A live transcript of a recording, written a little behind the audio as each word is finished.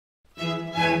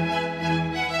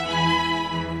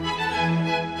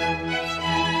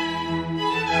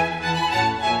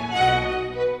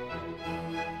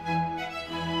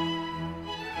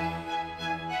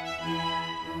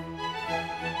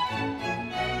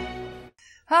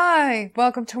Hi,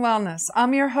 welcome to Wellness.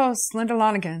 I'm your host, Linda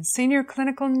Lonergan, Senior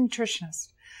Clinical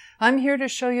Nutritionist. I'm here to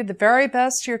show you the very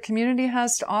best your community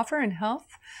has to offer in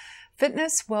health,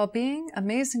 fitness, well-being,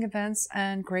 amazing events,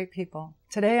 and great people.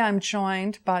 Today I'm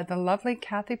joined by the lovely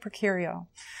Kathy Procario,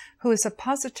 who is a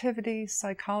positivity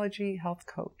psychology health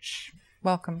coach.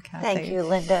 Welcome, Kathy. Thank you,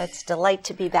 Linda. It's a delight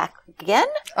to be back again.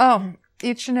 Oh,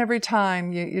 each and every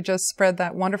time you just spread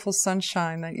that wonderful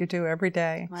sunshine that you do every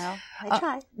day. Well, I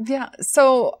try. Yeah.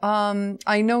 So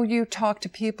I know you talk to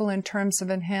people in terms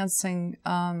of enhancing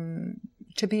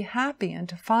to be happy and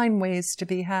to find ways to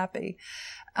be happy.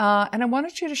 And I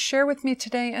wanted you to share with me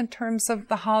today in terms of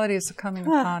the holidays are coming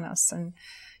upon us. And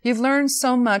you've learned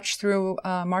so much through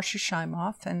Marcia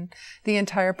Shimoff and the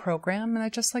entire program. And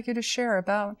I'd just like you to share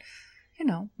about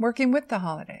working with the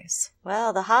holidays.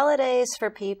 Well, the holidays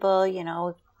for people,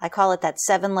 I call it that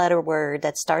 7-letter word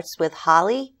that starts with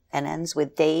holly and ends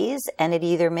with days, and it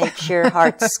either makes your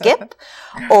heart skip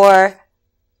or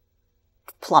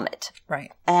plummet.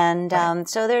 Right. And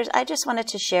so I just wanted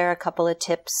to share a couple of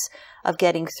tips of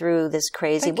getting through this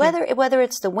crazy, whether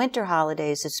it's the winter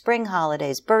holidays, the spring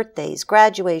holidays, birthdays,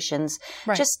 graduations,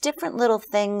 just different little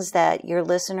things that your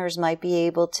listeners might be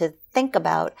able to think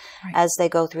about as they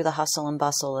go through the hustle and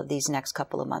bustle of these next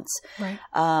couple of months.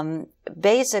 Right.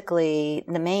 Basically,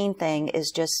 the main thing is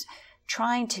just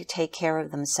trying to take care of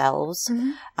themselves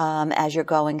as you're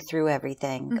going through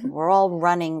everything. We're all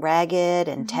running ragged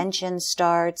and tension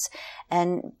starts,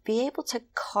 and be able to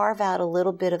carve out a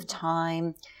little bit of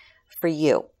time for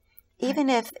you. Even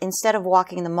if instead of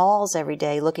walking the malls every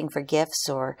day looking for gifts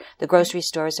or the grocery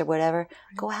stores or whatever,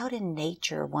 go out in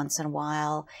nature once in a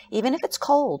while. Even if it's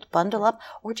cold, bundle up,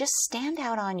 or just stand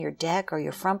out on your deck or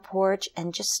your front porch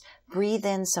and just breathe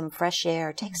in some fresh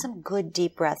air. Take some good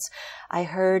deep breaths. I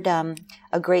heard a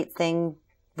great thing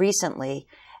recently,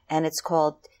 and it's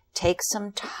called take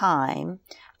some time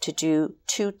to do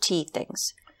 2 T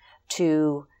things.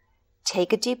 To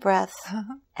take a deep breath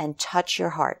and touch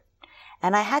your heart.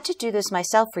 And I had to do this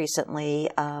myself recently.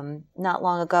 Not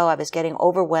long ago, I was getting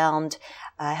overwhelmed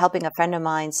helping a friend of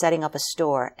mine setting up a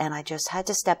store. And I just had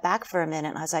to step back for a minute.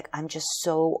 And I was like, I'm just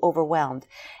so overwhelmed.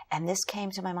 And this came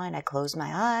to my mind. I closed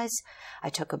my eyes. I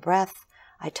took a breath.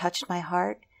 I touched my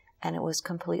heart. And it was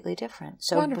completely different.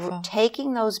 So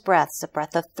taking those breaths, a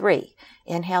breath of 3,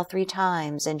 inhale 3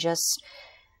 times, and just,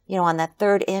 on that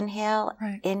third inhale,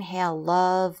 inhale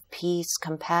love, peace,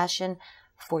 compassion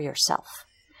for yourself.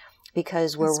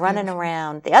 Because we're running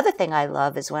around. The other thing I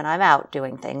love is when I'm out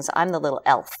doing things, I'm the little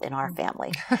elf in our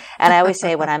family. And I always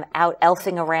say when I'm out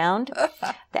elfing around,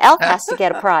 the elf has to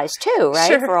get a prize too,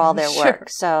 right? For all their work.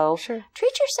 So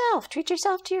treat yourself. Treat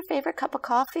yourself to your favorite cup of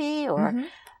coffee, or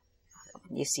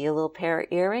you see a little pair of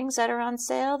earrings that are on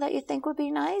sale that you think would be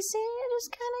nice, and you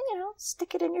just kind of,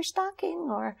 stick it in your stocking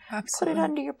or put it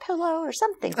under your pillow or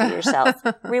something for yourself.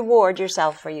 Reward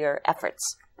yourself for your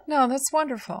efforts. No, that's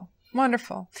wonderful.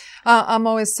 Wonderful. I'm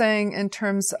always saying in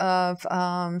terms of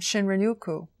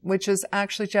Shinrin-yoku, which is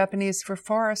actually Japanese for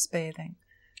forest bathing.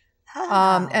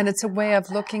 And it's a way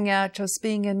of looking at just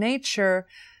being in nature,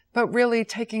 but really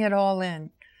taking it all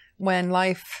in when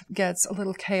life gets a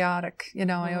little chaotic.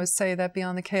 I always say that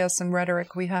beyond the chaos and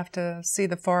rhetoric, we have to see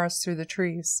the forest through the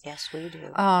trees. Yes, we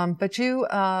do. But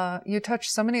you touch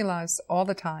so many lives all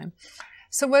the time.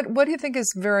 So what do you think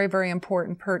is very, very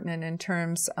important, pertinent in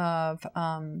terms of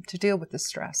to deal with the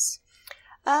stress?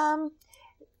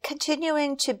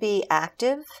 Continuing to be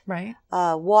active, right?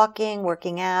 Walking,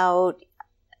 working out,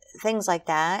 things like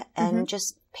that, and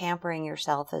just pampering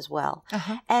yourself as well.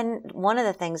 And one of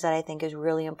the things that I think is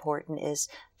really important is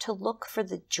to look for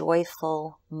the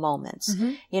joyful moments.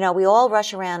 We all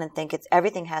rush around and think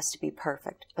everything has to be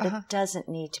perfect, but it doesn't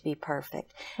need to be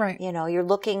perfect. Right. You're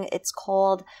looking, it's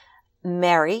called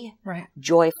merry,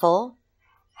 joyful,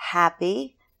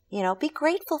 happy, be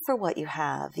grateful for what you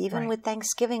have, even with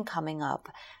Thanksgiving coming up.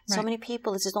 So many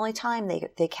people, this is the only time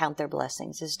they count their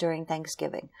blessings is during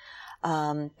Thanksgiving.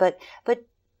 But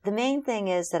the main thing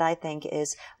is that I think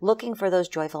is looking for those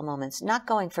joyful moments, not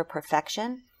going for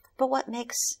perfection, but what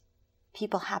makes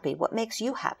people happy, what makes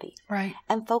you happy. Right.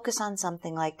 And focus on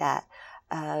something like that.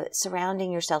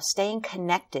 Surrounding yourself, staying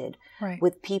connected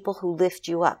with people who lift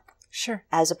you up. Sure.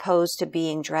 As opposed to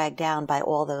being dragged down by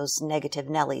all those negative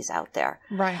Nellies out there.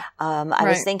 Right. I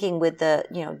was thinking with the,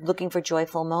 looking for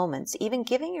joyful moments, even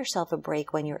giving yourself a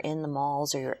break when you're in the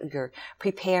malls or you're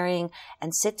preparing,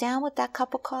 and sit down with that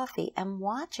cup of coffee and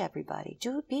watch everybody.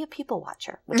 Be a people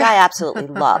watcher, which I absolutely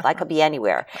love. I could be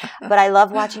anywhere, but I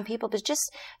love watching people. But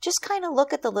just kind of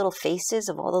look at the little faces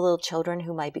of all the little children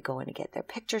who might be going to get their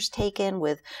pictures taken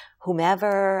with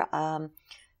whomever.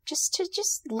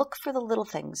 just look for the little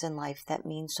things in life that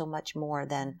mean so much more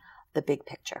than the big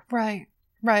picture. Right.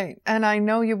 Right. And I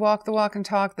know you walk the walk and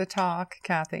talk the talk,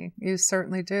 Kathy. You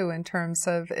certainly do, in terms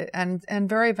of, and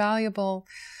very valuable,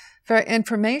 very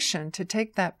information to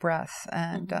take that breath.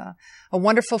 And a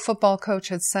wonderful football coach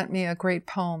had sent me a great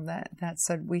poem that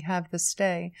said, we have this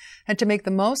day, and to make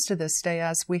the most of this day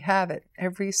as we have it,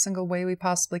 every single way we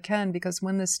possibly can, because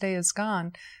when this day is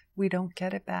gone, we don't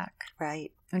get it back.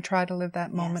 Right. And try to live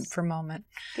that moment for moment.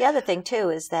 The other thing,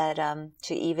 too, is that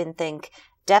to even think,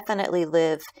 definitely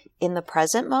live in the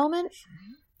present moment.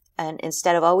 And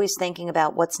instead of always thinking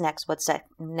about what's next,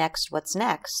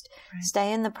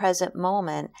 stay in the present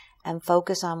moment and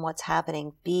focus on what's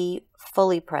happening. Be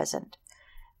fully present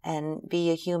and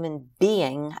be a human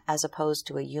being as opposed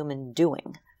to a human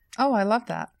doing. Oh, I love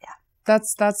that. Yeah.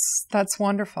 That's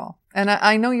wonderful. And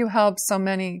I know you help so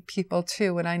many people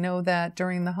too. And I know that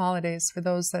during the holidays, for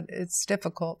those that it's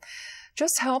difficult,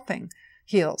 just helping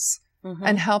heals.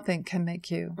 And helping can make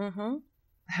you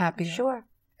happier. Sure.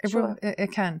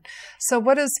 It can. So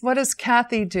what does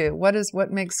Kathy do?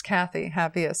 What makes Kathy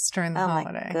happiest during the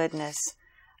holiday? Oh my goodness.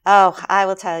 Oh, I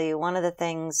will tell you, one of the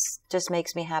things just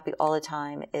makes me happy all the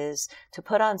time is to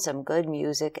put on some good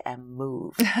music and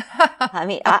move. I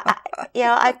mean,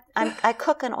 I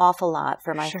cook an awful lot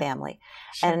for my family.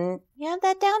 Sure. And you have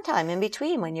that downtime in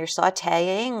between when you're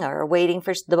sauteing or waiting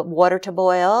for the water to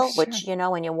boil, which,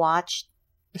 when you watch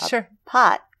a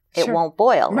pot, it won't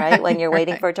boil, right? When you're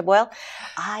waiting for it to boil.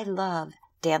 I love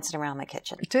dancing around my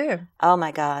kitchen. Do you? Oh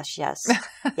my gosh, yes.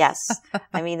 Yes.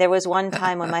 I mean, there was one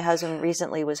time when my husband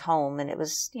recently was home and it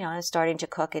was, I was starting to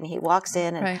cook and he walks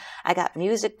in and I got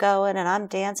music going and I'm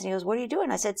dancing. He goes, "What are you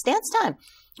doing?" I said, "It's dance time.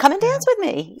 Come and dance with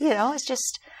me." It's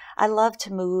just, I love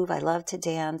to move. I love to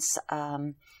dance.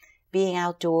 Being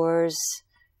outdoors.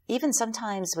 Even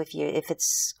sometimes if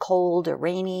it's cold or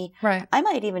rainy, I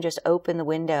might even just open the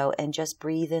window and just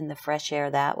breathe in the fresh air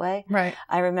that way. Right.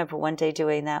 I remember one day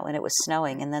doing that when it was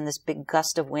snowing and then this big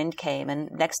gust of wind came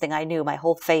and next thing I knew my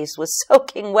whole face was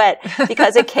soaking wet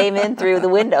because it came in through the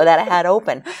window that I had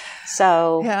open.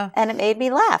 So, and it made me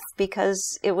laugh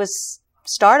because it was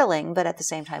startling, but at the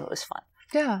same time it was fun.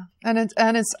 Yeah, and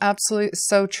it's absolutely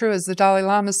so true. As the Dalai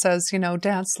Lama says,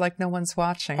 dance like no one's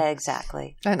watching.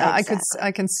 Exactly. And exactly.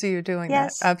 I can see you doing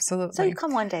that. Absolutely. So you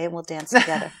come one day and we'll dance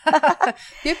together.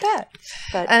 You bet.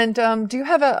 And do you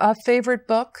have a favorite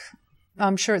book?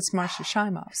 I'm sure it's Marcia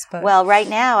Shimoff's. But well, right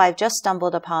now I've just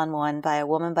stumbled upon one by a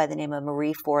woman by the name of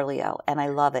Marie Forleo, and I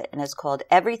love it. And it's called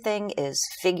 "Everything is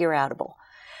Figure-Outable."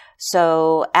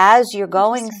 So as you're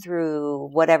going through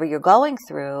whatever you're going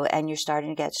through and you're starting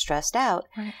to get stressed out,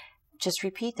 just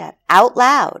repeat that out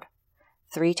loud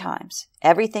 3 times.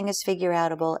 Everything is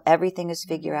figure-outable. Everything is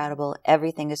figure-outable.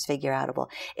 Everything is figure-outable.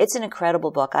 It's an incredible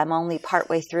book. I'm only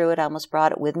partway through it. I almost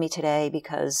brought it with me today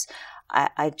because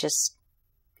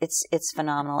it's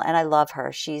phenomenal. And I love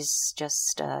her. She's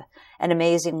just an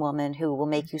amazing woman who will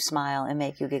make you smile and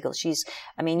make you giggle.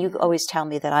 You always tell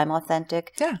me that I'm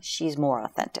authentic. Yeah. She's more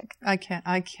authentic. I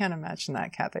can't imagine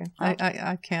that, Kathy.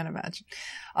 I can't imagine.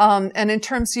 And in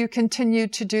terms, you continue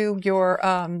to do your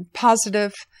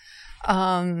positive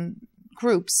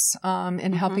groups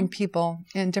in helping people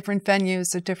in different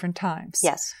venues at different times.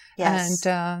 Yes.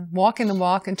 And walking the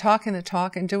walk and talking the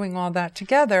talk and doing all that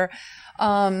together.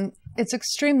 It's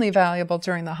extremely valuable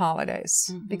during the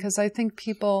holidays because I think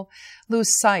people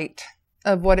lose sight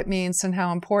of what it means and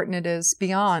how important it is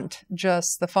beyond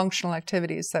just the functional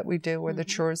activities that we do or the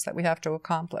chores that we have to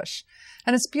accomplish.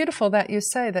 And it's beautiful that you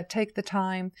say that take the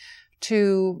time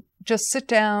to just sit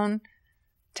down,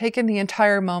 take in the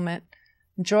entire moment,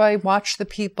 watch the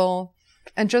people,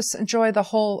 and just enjoy the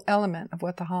whole element of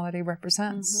what the holiday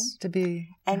represents to be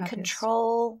and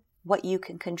control what you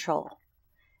can control.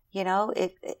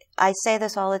 I say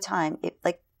this all the time,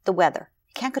 like the weather.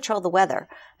 You can't control the weather,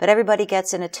 but everybody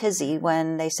gets in a tizzy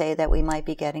when they say that we might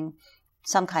be getting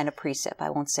some kind of precip. I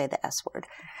won't say the S word.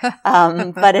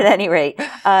 But at any rate,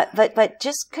 but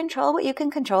just control what you can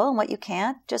control and what you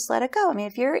can't, just let it go. I mean,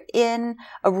 if you're in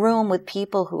a room with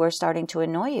people who are starting to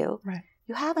annoy you,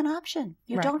 you have an option.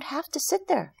 You don't have to sit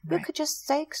there. You could just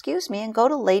say, "Excuse me," and go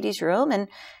to the ladies' room and,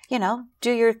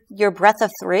 do your breath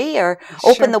of 3 or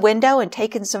open the window and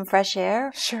take in some fresh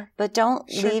air. But don't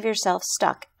leave yourself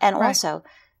stuck. And also,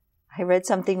 I read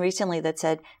something recently that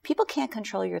said, people can't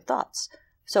control your thoughts.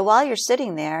 So while you're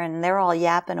sitting there and they're all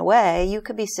yapping away, you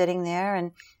could be sitting there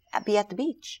and be at the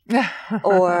beach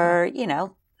or,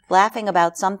 laughing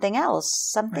about something else,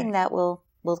 something that will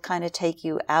kind of take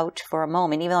you out for a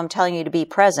moment, even though I'm telling you to be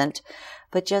present,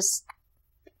 but just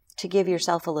to give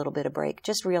yourself a little bit of break.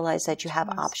 Just realize that you have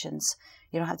options.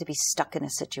 You don't have to be stuck in a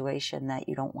situation that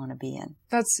you don't want to be in.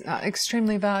 That's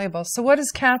extremely valuable. So what is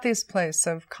Kathy's place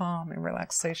of calm and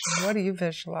relaxation? What do you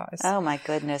visualize? Oh, my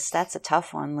goodness. That's a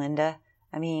tough one, Linda.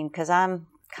 I mean, because I'm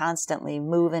constantly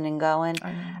moving and going.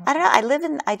 I don't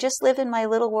know. I just live in my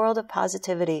little world of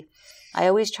positivity. I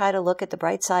always try to look at the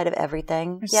bright side of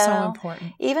everything. It's so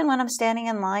important. Even when I'm standing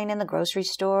in line in the grocery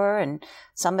store and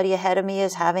somebody ahead of me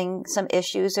is having some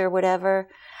issues or whatever,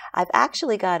 I've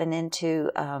actually gotten into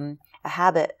a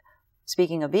habit,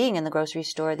 speaking of being in the grocery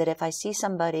store, that if I see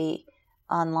somebody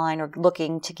online or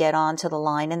looking to get onto the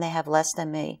line and they have less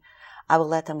than me, I will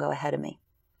let them go ahead of me.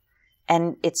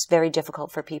 And it's very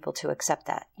difficult for people to accept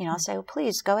that. I'll say, well,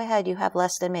 please, go ahead. You have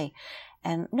less than me.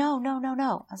 And no.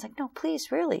 I was like, no,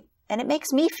 please, really. And it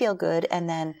makes me feel good, and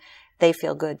then they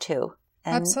feel good too.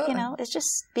 And, Absolutely. It's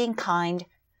just being kind.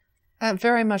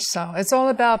 Very much so. It's all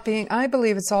about I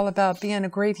believe it's all about being a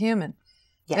great human.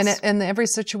 Yes. And in every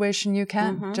situation you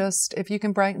can. Mm-hmm. Just, if you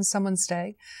can brighten someone's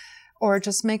day or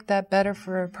just make that better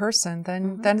for a person,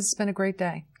 then it's been a great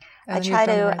day. I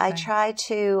try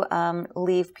to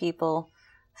leave people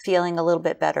feeling a little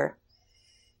bit better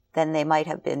than they might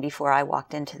have been before I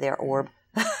walked into their orb.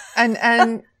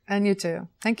 And you too.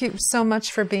 Thank you so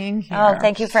much for being here. Oh,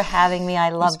 thank you for having me. I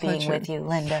love being with you,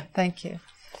 Linda. Thank you.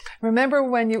 Remember,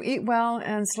 when you eat well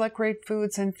and select great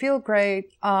foods and feel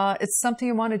great, it's something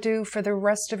you want to do for the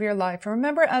rest of your life. And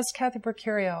remember, as Kathy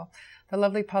Procario, the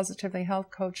lovely Positively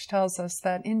Health Coach, tells us,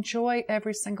 that enjoy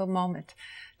every single moment.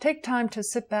 Take time to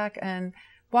sit back and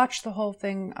watch the whole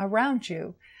thing around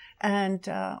you. And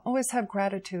always have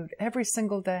gratitude every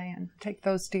single day, and take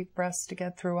those deep breaths to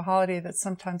get through a holiday that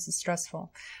sometimes is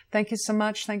stressful. Thank you so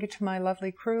much. Thank you to my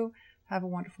lovely crew. Have a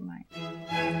wonderful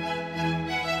night.